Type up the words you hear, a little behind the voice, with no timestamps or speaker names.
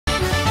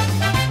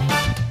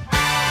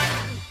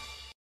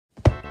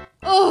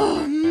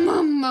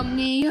Mamma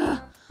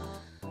mia.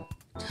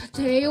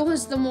 Today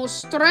was the most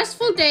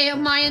stressful day of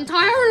my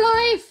entire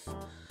life.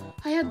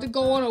 I had to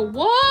go on a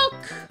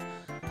walk.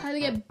 I had to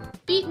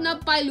get beaten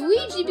up by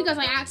Luigi because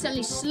I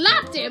accidentally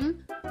slapped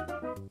him.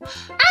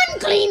 And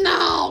clean the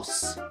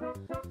house.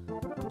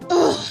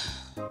 Ugh.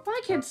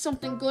 Why can't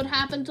something good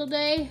happen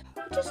today?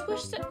 I just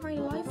wish that my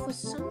life was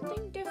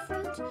something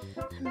different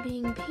than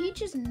being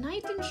Peach's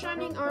knight in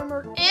shining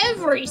armor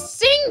every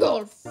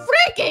single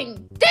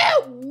freaking day.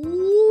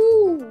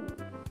 Woo.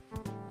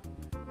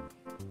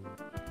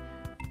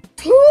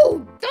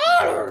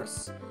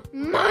 $2!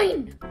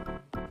 Mine!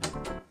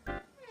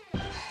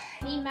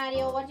 Hey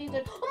Mario, what are you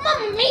doing? Oh,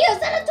 Mamma mia, is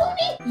that a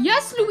Toonie?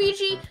 Yes,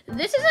 Luigi,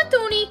 this is a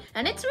Toonie,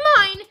 and it's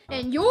mine,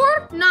 and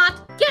you're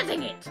not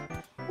getting it.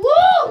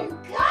 Whoa, you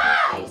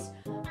guys!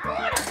 I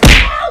want to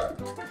go!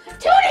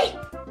 Toonie!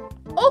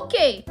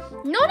 Okay,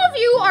 none of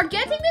you are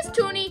getting this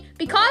Toonie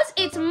because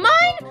it's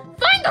mine,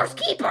 finders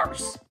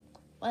keepers.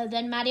 Well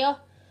then, Mario,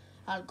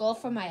 I'll go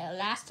for my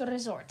last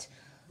resort.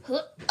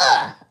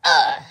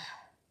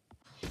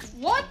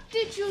 What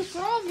did you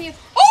throw me?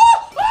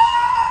 Oh!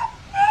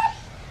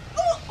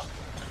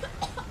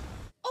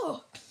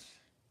 Oh!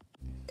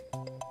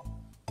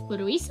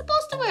 What are we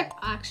supposed to wear?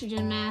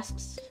 Oxygen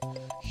masks.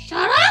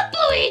 Shut up,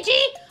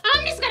 Luigi!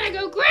 I'm just gonna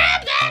go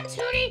grab that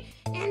Toonie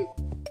and...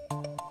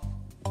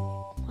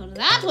 Well,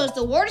 that was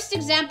the worst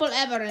example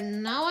ever,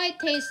 and now I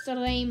taste the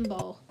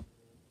rainbow.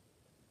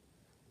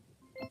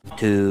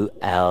 2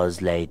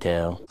 hours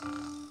later.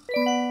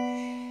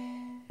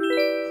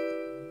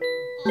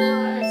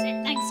 Oh, is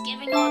it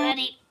Thanksgiving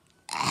already?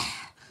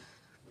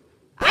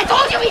 I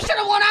told you we should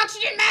have worn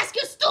oxygen mask,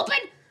 you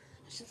stupid!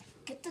 Just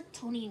get the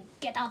Toonie and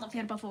get out of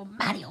here before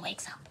Mario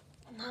wakes up.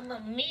 Mamma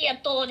mia,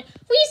 Toad!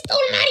 We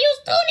stole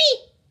Mario's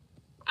Toonie!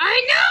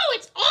 I know!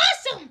 It's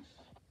awesome!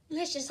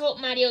 Let's just hope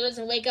Mario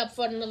doesn't wake up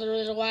for another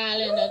little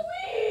while and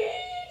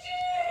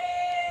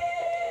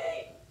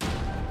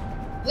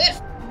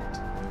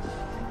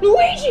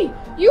Luigi!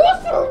 You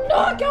threw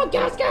knockout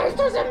gas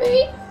canisters at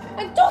me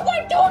and took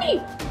my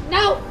Toonie!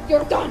 Now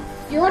you're done!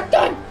 You're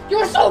done!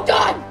 You're so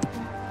done!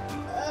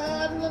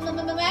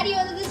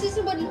 Mario, this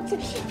isn't what...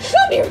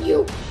 Come here,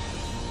 you!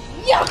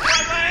 Yeah!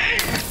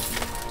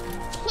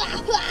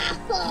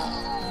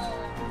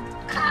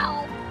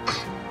 Ow!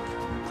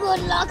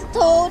 Good luck,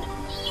 Toad.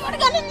 You're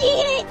gonna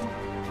need it.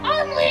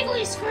 I'm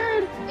legally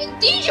scared.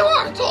 Indeed you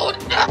are, Toad.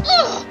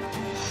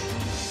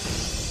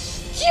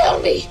 Tell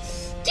me,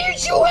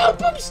 did you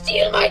help him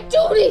steal my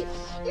Toonie?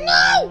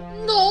 No!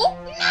 No!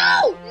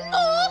 No!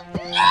 No!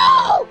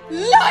 No!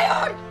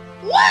 Liar!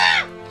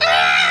 What?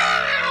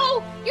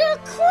 Ow! You're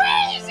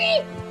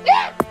crazy!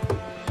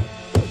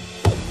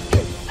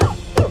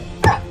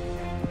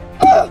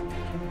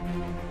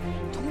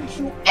 Don't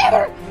you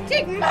ever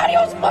take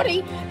Mario's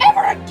money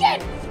ever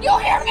again! You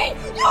hear me?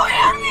 You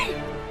hear me?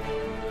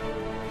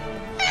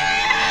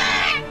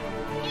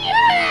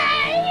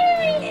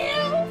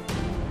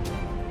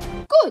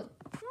 Good.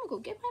 I'll go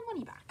get my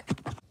money back.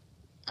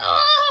 I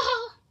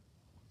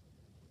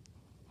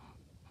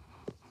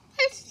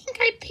think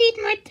I peed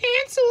my pants.